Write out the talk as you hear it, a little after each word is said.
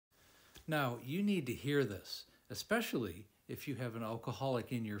Now, you need to hear this, especially if you have an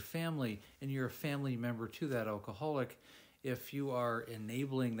alcoholic in your family and you're a family member to that alcoholic. If you are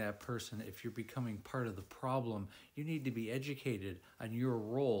enabling that person, if you're becoming part of the problem, you need to be educated on your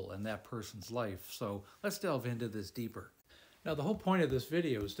role in that person's life. So let's delve into this deeper. Now, the whole point of this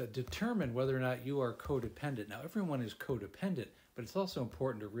video is to determine whether or not you are codependent. Now, everyone is codependent, but it's also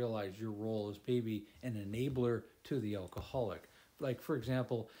important to realize your role as maybe an enabler to the alcoholic. Like, for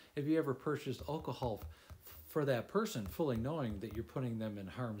example, have you ever purchased alcohol for that person, fully knowing that you're putting them in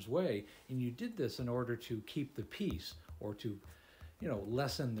harm's way, and you did this in order to keep the peace or to,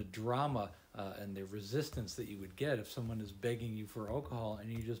 lessen the drama and the resistance that you would get if someone is begging you for alcohol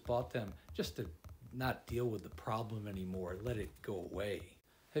and you just bought them just to not deal with the problem anymore, let it go away?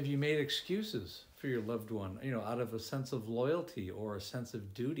 Have you made excuses for your loved one, out of a sense of loyalty or a sense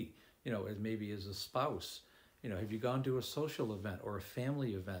of duty, as maybe as a spouse? Have you gone to a social event or a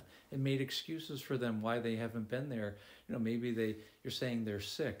family event and made excuses for them why they haven't been there? Maybe you're saying they're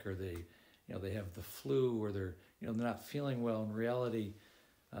sick, or they have the flu, or they're not feeling well. In reality,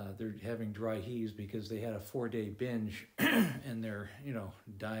 they're having dry heaves because they had a 4-day binge and they're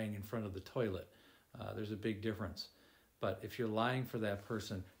dying in front of the toilet. There's a big difference. But if you're lying for that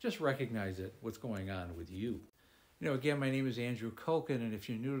person, just recognize it, what's going on with you. Again, my name is Andrew Culkin, and if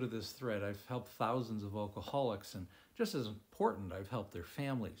you're new to this thread, I've helped thousands of alcoholics, and just as important, I've helped their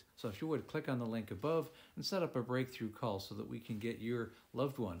families. So if you would, click on the link above and set up a breakthrough call so that we can get your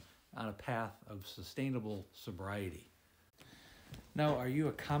loved one on a path of sustainable sobriety. Now, are you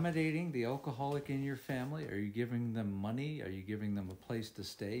accommodating the alcoholic in your family? Are you giving them money? Are you giving them a place to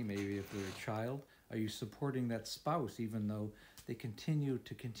stay, maybe if they're a child? Are you supporting that spouse even though they continue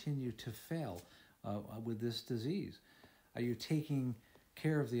to fail with this disease? Are you taking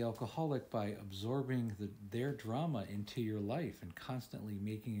care of the alcoholic by absorbing their drama into your life and constantly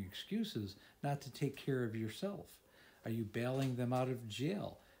making excuses not to take care of yourself? Are you bailing them out of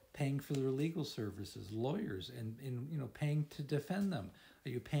jail, paying for their legal services, lawyers, and paying to defend them? Are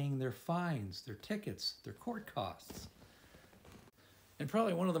you paying their fines, their tickets, their court costs? And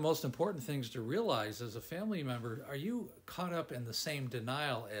probably one of the most important things to realize as a family member, are you caught up in the same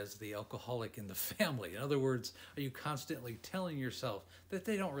denial as the alcoholic in the family? In other words, are you constantly telling yourself that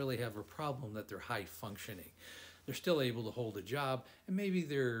they don't really have a problem, that they're high functioning? They're still able to hold a job, and maybe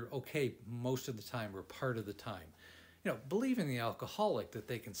they're okay most of the time or part of the time. Believe in the alcoholic that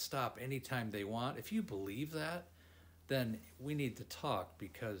they can stop anytime they want. If you believe that, then we need to talk,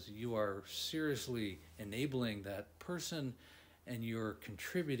 because you are seriously enabling that person and you're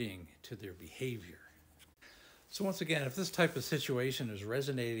contributing to their behavior. So once again, if this type of situation is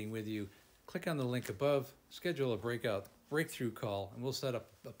resonating with you, click on the link above, schedule a breakthrough call, and we'll set up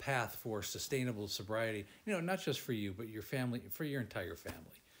a path for sustainable sobriety, not just for you, but your family, for your entire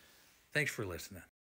family. Thanks for listening.